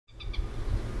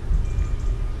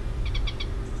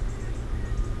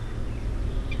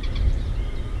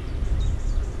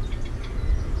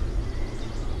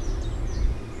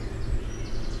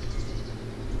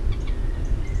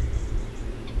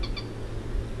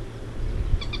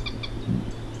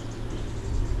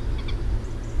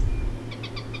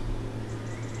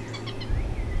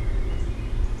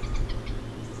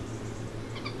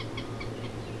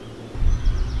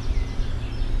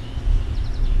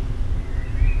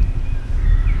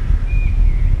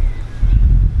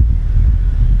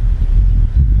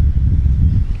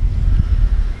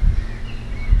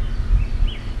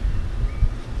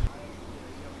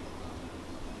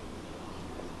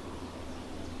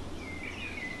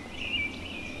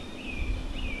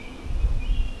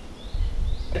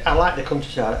I like the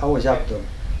countryside, I always have done,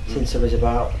 since I was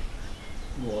about,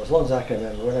 well, as long as I can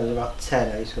remember. When I was about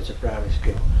 10 I used to go to primary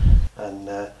school, and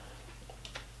a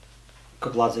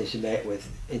couple of lads I used to mate with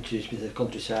introduced me to the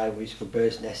countryside. We used to go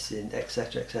birds nesting,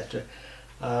 etc, etc.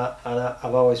 And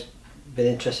I've always been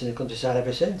interested in the countryside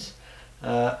ever since.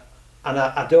 And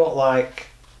I don't like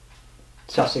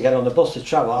to have to get on the bus to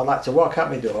travel. I like to walk out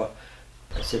my door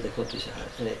and see the countryside,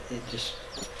 and it just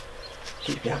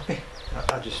keeps me happy.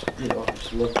 I just, you know, I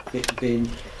just love being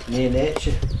near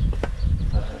nature,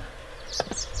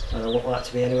 and I wouldn't like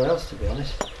to be anywhere else, to be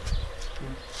honest.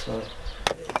 So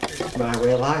it's my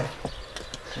way of life.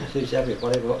 It suits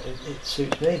everybody, but it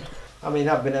suits me. I mean,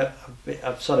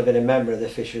 I've sort of been a member of the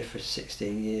fishery for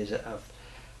 16 years.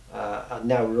 I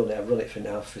now run it. I've run it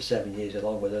for 7 years,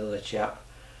 along with another chap.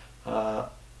 I've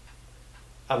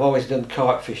always done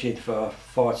carp fishing for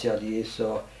 40 odd years,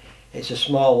 so it's a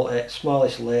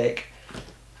smallish lake.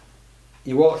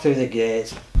 You walk through the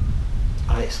gate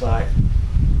and it's like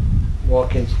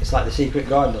it's like the secret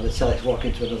garden on the telly. It's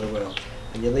walking to another world,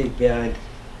 and you leave behind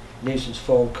nuisance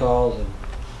phone calls and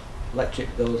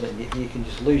electric bills, and you can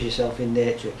just lose yourself in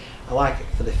nature. I like it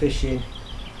for the fishing.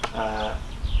 I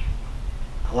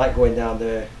like going down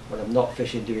there when I'm not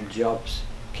fishing, doing jobs,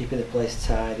 keeping the place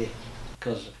tidy,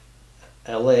 because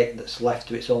a lake that's left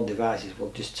to its own devices will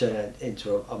just turn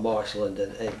into a marshland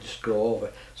and just go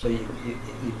over. So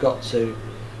you've got to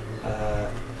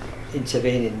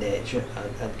intervene in nature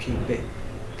and keep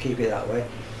it that way.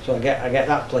 So I get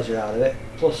that pleasure out of it.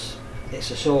 Plus,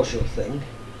 it's a social thing.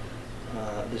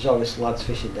 There's always lads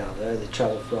fishing down there. They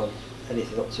travel from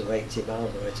anything up to 80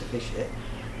 miles away to fish it.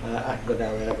 I can go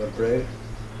down there and have a brew.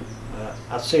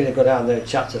 I'd sooner go down there and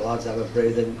chat to the lads, have a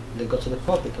brew, than go to the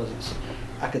pub, because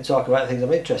I can talk about things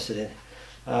I'm interested in.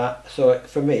 So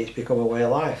for me, it's become a way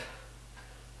of life.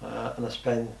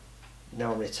 And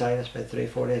now I'm retired, I spend 3 or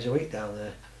 4 days a week down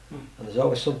there. And there's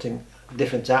always something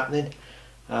different happening.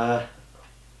 I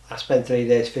spend 3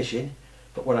 days fishing,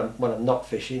 but when I'm not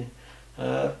fishing,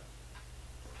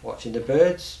 watching the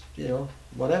birds, you know,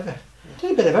 whatever.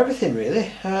 Do a bit of everything,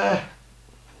 really.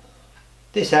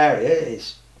 This area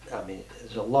is, I mean,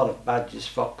 there's a lot of badgers,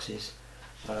 foxes,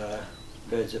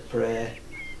 birds of prey.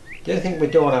 The only thing we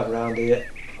don't have around here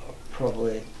are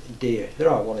probably deer. There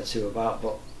are 1 or 2 about,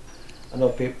 but I know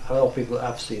people that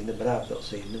have seen them, but I've not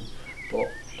seen them. But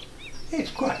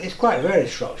it's quite very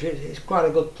Shropshire. It's quite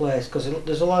a good place, because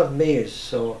there's a lot of meres,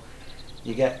 so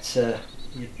you get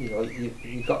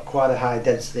you've got quite a high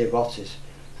density of otters,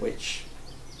 which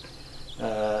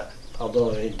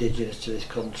although they're indigenous to this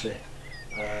country,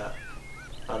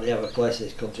 and they have a place in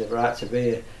this country, right to be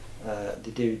here,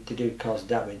 they do cause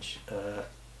damage.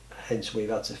 Hence we've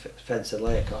had to fence the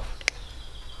lake off,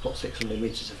 put 600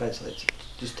 metres of fence on it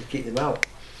just to keep them out.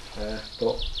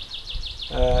 But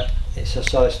it's a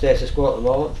sort of status quo at the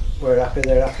moment. We're happy,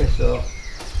 they're happy, so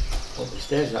hope it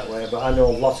stays that way. But I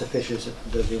know lots of fishers that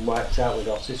have been wiped out with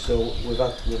otters, so we've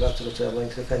had to go to the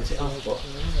length to fence it off.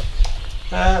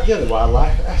 But the other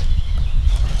wildlife, I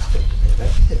think a bit of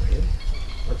everything, really.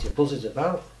 What your buzzards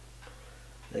about?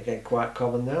 They're getting quite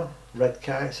common now. Red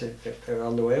kites are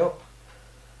on the way up.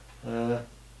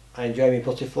 I enjoy my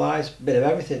butterflies, bit of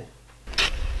everything.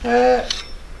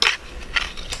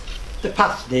 The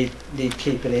paths need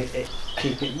keeping,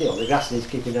 you know, the grass needs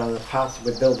keeping down the path.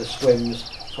 We build the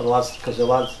swims for the lads, because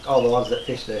all the lads that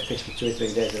fish there fish for 2 or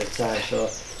 3 days at a time, so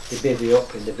they bivvy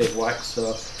up in the bivouacs,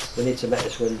 so we need to make the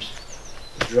swims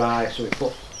dry, so we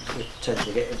tend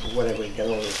to get, whenever we can,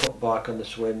 we put bark on the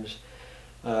swims.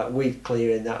 Weed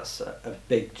clearing, that's a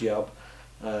big job.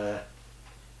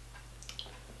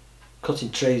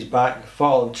 Cutting trees back,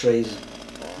 fallen trees,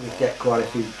 we get quite a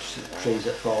few trees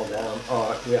that fall down,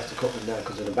 or we have to cut them down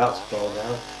because they're about to fall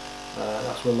down.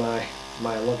 That's where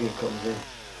my logging comes in.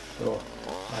 So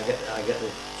I get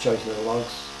the choice of the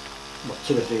logs. Well,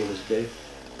 2 or 3 of us do.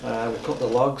 We cut the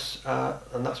logs,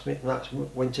 and that's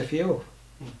winter fuel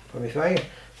for my fire.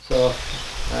 So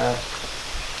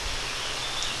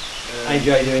I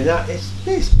enjoy doing that. It's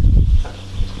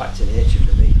back to nature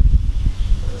for me.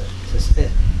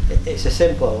 It's a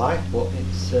simpler life, but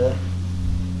it's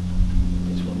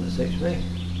one that suits me.